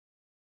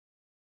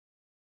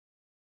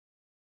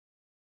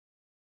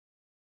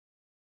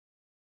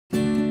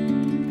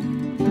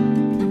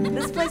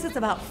place is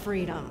about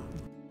freedom.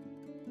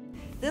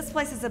 This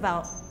place is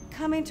about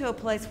coming to a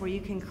place where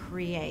you can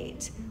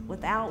create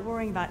without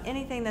worrying about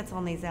anything that's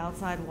on these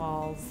outside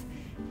walls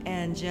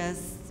and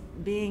just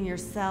being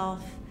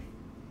yourself.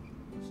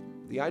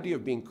 The idea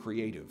of being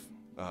creative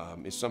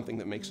is something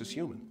that makes us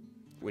human.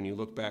 When you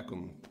look back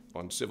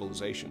on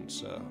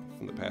civilizations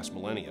from the past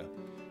millennia,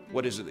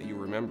 what is it that you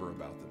remember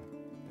about them?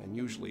 And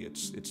usually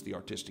it's the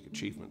artistic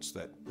achievements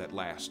that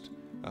last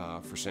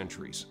for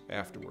centuries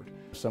afterward.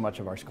 So much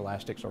of our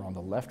scholastics are on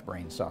the left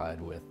brain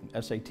side with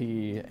SAT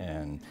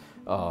and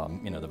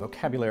the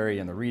vocabulary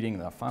and the reading,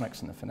 the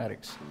phonics and the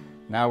phonetics.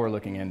 Now we're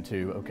looking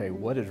into, okay,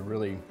 what is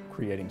really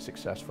creating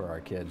success for our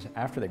kids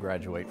after they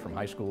graduate from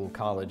high school,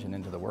 college, and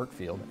into the work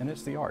field? And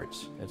it's the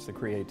arts, it's the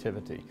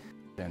creativity.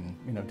 And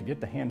to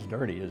get the hands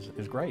dirty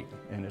is great,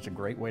 and it's a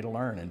great way to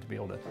learn, and to be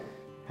able to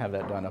have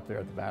that done up there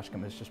at the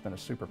Bascom has just been a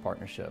super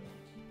partnership.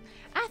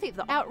 I think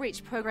the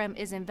outreach program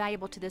is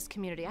invaluable to this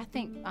community. I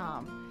think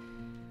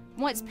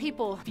once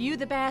people view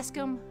the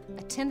Bascom,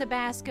 attend the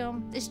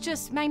Bascom, it's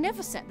just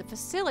magnificent. The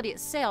facility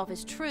itself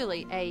is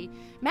truly a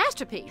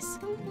masterpiece.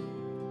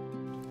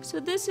 So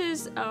this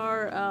is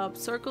our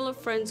Circle of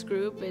Friends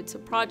group. It's a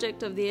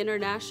project of the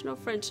International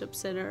Friendship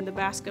Center. The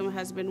Bascom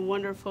has been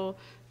wonderful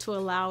to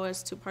allow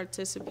us to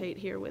participate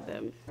here with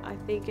them. I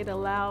think it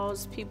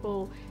allows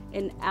people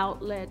an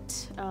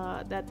outlet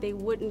that they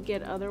wouldn't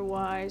get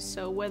otherwise.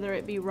 So whether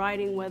it be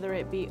writing, whether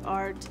it be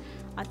art,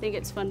 I think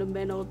it's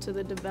fundamental to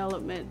the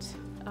development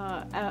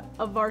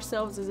of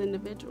ourselves as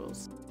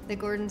individuals. The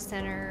Gordon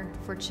Center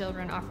for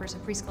Children offers a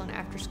preschool and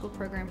after-school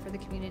program for the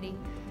community.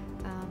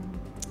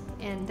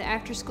 And the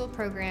after-school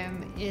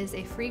program is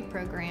a free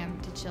program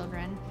to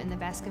children, and the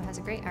Bascom has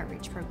a great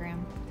outreach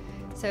program.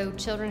 So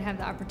children have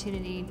the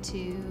opportunity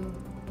to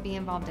be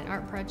involved in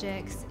art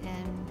projects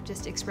and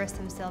just express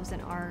themselves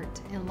in art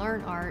and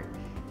learn art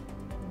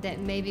that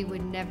maybe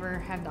would never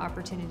have the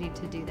opportunity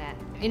to do that.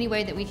 Any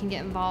way that we can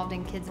get involved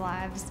in kids'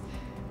 lives,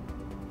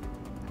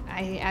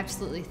 I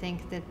absolutely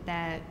think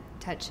that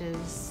touches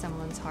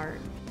someone's heart.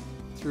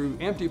 Through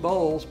empty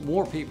bowls,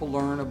 more people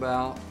learn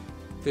about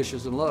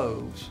fishes and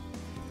loaves.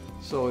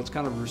 So it's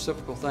kind of a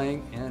reciprocal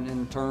thing, and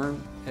in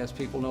turn, as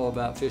people know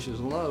about fishes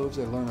and loaves,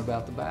 they learn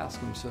about the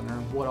Bascom Center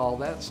and what all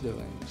that's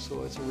doing.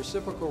 So it's a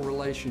reciprocal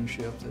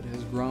relationship that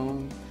has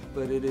grown,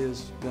 but it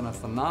has been a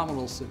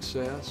phenomenal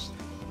success,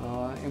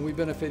 and we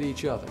benefit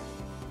each other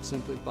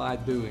simply by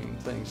doing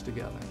things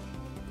together.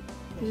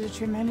 There's a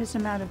tremendous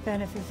amount of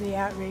benefit for the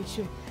outreach,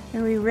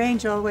 and we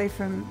range all the way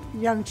from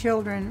young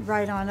children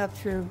right on up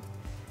through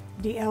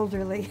the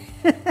elderly.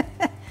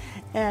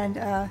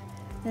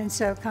 And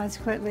so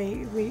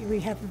consequently, we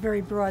have a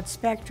very broad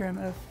spectrum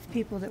of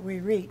people that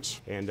we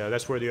reach. And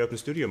that's where the open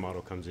studio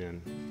model comes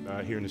in,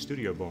 here in the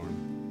studio barn.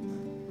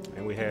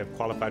 And we have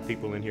qualified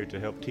people in here to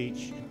help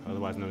teach,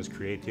 otherwise known as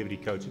creativity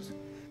coaches.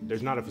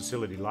 There's not a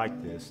facility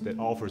like this that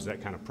offers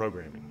that kind of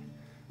programming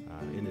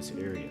in this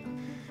area.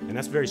 And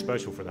that's very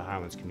special for the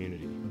Highlands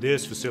community.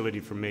 This facility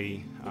for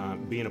me,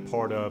 being a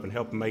part of and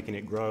helping making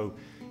it grow,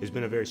 has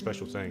been a very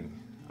special thing.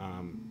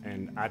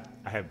 And I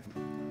have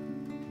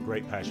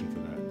great passion for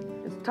that.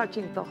 It's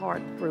touching the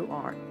heart through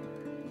art,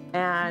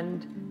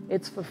 and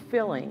it's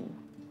fulfilling,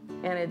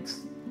 and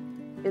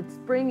it's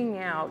bringing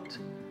out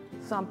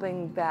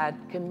something that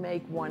can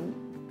make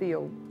one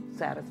feel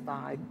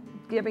satisfied.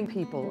 Giving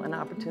people an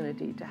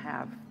opportunity to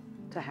have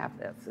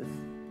this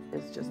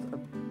is just a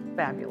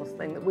fabulous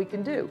thing that we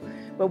can do,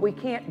 but we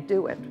can't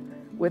do it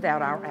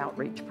without our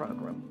outreach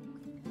program.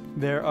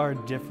 There are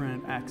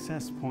different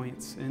access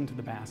points into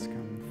the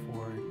Bascom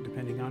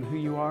depending on who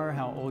you are,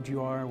 how old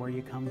you are, where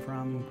you come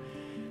from,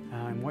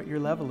 and what your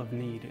level of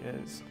need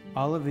is.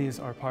 All of these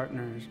are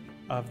partners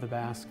of the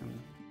Bascom.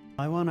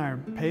 I want our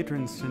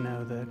patrons to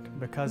know that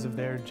because of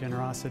their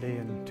generosity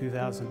in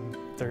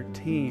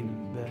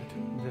 2013,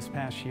 that this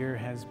past year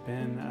has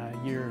been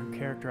a year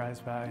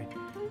characterized by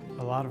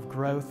a lot of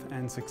growth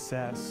and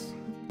success.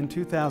 In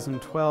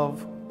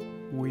 2012,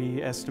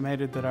 we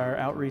estimated that our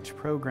outreach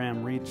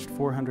program reached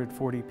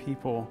 440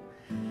 people.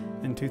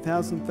 In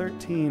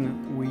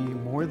 2013, we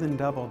more than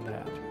doubled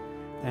that.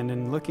 And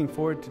in looking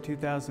forward to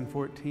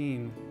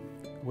 2014,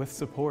 with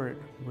support,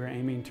 we're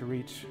aiming to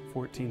reach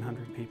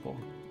 1,400 people.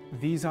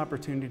 These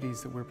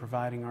opportunities that we're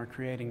providing are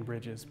creating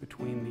bridges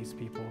between these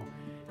people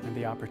and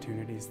the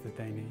opportunities that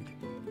they need.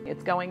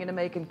 It's going into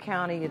Macon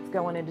County, it's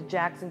going into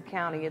Jackson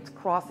County, it's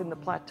crossing the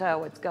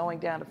plateau, it's going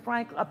down to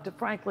up to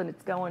Franklin,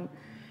 it's going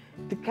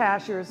to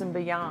Cashiers and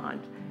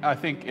beyond. I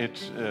think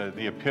it's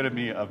the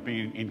epitome of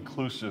being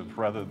inclusive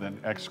rather than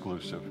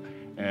exclusive.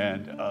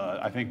 And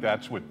I think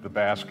that's what the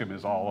Bascom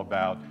is all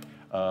about.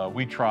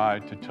 We try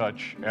to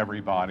touch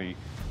everybody,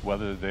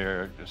 whether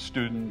they're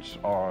students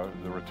or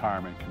the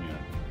retirement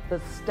community.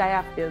 The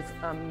staff is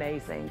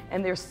amazing,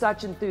 and there's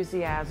such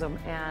enthusiasm,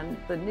 and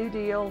the New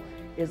Deal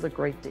is a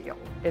great deal.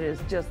 It is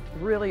just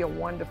really a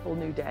wonderful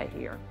new day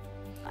here.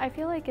 I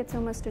feel like it's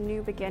almost a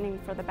new beginning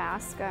for the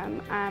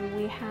Bascom.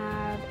 We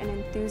have an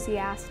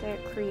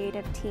enthusiastic,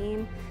 creative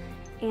team,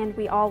 and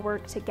we all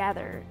work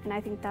together, and I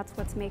think that's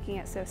what's making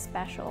it so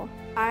special.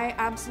 I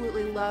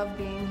absolutely love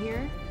being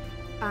here.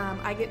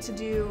 I get to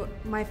do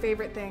my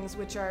favorite things,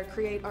 which are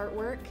create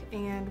artwork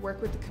and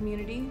work with the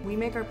community. We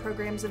make our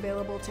programs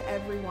available to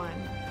everyone,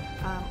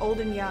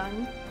 old and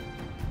young.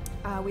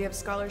 We have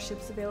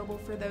scholarships available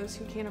for those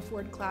who can't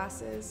afford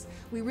classes.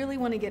 We really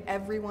want to get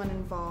everyone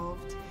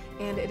involved,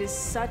 and it is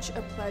such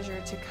a pleasure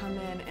to come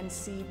in and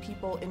see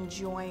people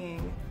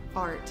enjoying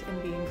art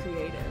and being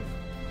creative.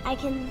 I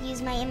can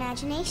use my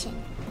imagination.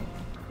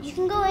 You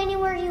can go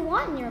anywhere you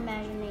want in your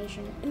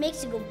imagination. It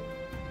makes you go.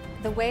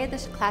 The way the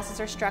classes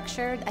are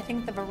structured, I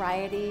think the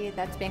variety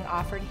that's being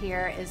offered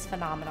here is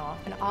phenomenal.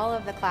 And all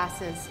of the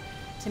classes,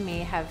 to me,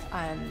 have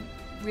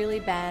really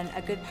been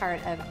a good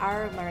part of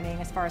our learning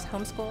as far as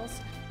homeschools.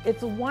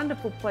 It's a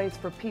wonderful place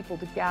for people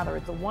to gather.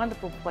 It's a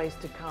wonderful place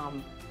to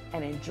come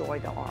and enjoy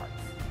the arts.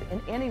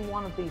 In any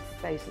one of these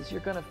spaces,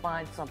 you're going to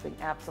find something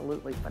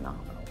absolutely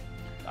phenomenal.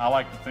 I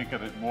like to think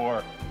of it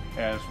more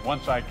as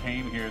once I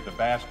came here, the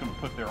Bascom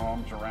put their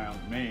arms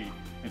around me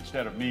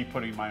instead of me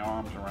putting my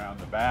arms around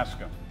the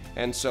Bascom.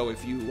 And so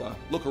if you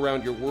look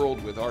around your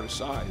world with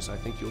artist's eyes, I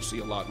think you'll see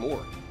a lot more.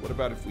 What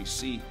about if we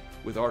see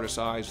with artist's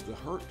eyes the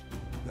hurt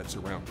that's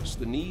around us,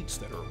 the needs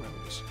that are around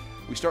us?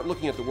 We start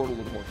looking at the world a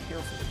little more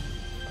carefully,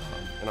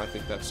 and I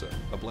think that's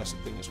a blessed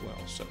thing as well.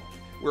 So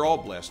we're all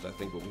blessed, I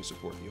think, when we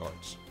support the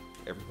arts,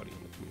 everybody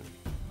in the community.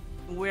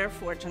 We're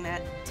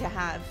fortunate to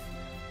have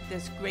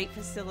this great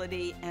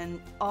facility and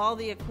all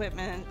the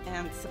equipment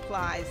and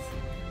supplies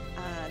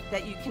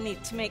that you can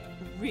need to make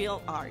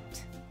real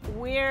art.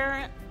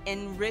 We're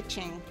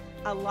enriching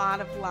a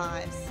lot of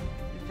lives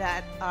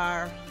that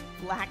are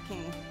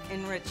lacking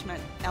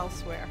enrichment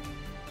elsewhere,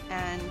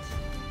 and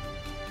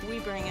we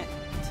bring it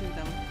to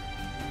them.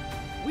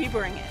 We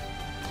bring it.